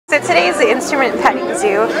So today is the instrument petting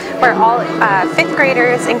zoo, where all 5th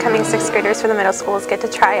graders, incoming 6th graders for the middle schools get to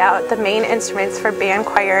try out the main instruments for band,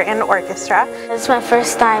 choir, and orchestra. It's my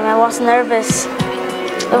first time. I was nervous.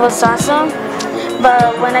 It was awesome,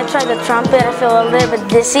 but when I tried the trumpet, I feel a little bit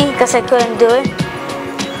dizzy because I couldn't do it.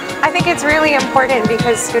 I think it's really important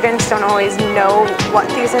because students don't always know what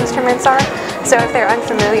these instruments are, so if they're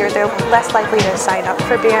unfamiliar, they're less likely to sign up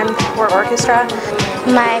for band or orchestra.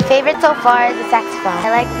 My favorite so far is the saxophone. I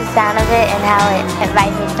like the sound of it and how it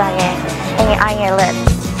vibrates on your lips.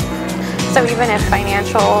 So even if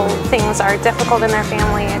financial things are difficult in their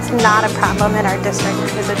family, it's not a problem in our district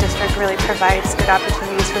because the district really provides good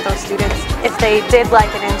opportunities for those students. If they did like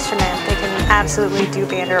an instrument, they can absolutely do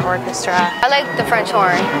band or orchestra. I like the French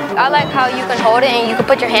horn. I like how you can hold it and you can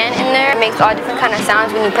put your hand in there. It makes all different kind of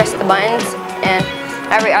sounds when you press the buttons, and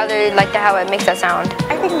I really like how it makes that sound.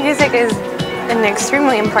 I think music is an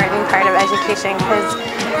extremely important part of education because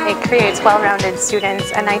it creates well-rounded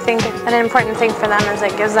students, and I think an important thing for them is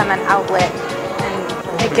it gives them an outlet,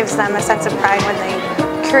 and it gives them a sense of pride when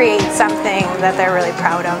they create something that they're really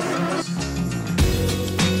proud of.